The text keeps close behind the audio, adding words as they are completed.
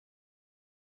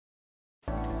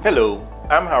Hello,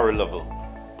 I'm Harold Lovell,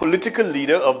 political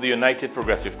leader of the United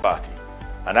Progressive Party,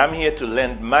 and I'm here to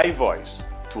lend my voice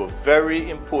to a very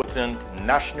important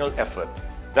national effort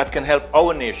that can help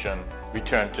our nation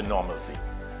return to normalcy.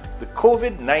 The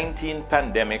COVID-19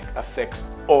 pandemic affects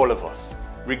all of us,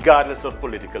 regardless of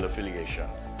political affiliation.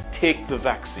 Take the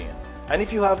vaccine, and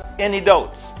if you have any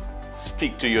doubts,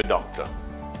 speak to your doctor.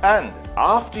 And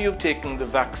after you've taken the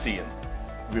vaccine,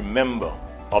 remember,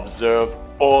 observe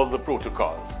all the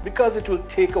protocols, because it will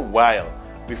take a while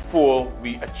before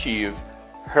we achieve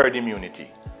herd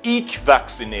immunity. Each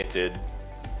vaccinated,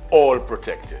 all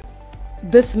protected.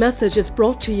 This message is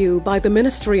brought to you by the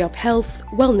Ministry of Health,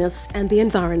 Wellness and the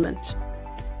Environment.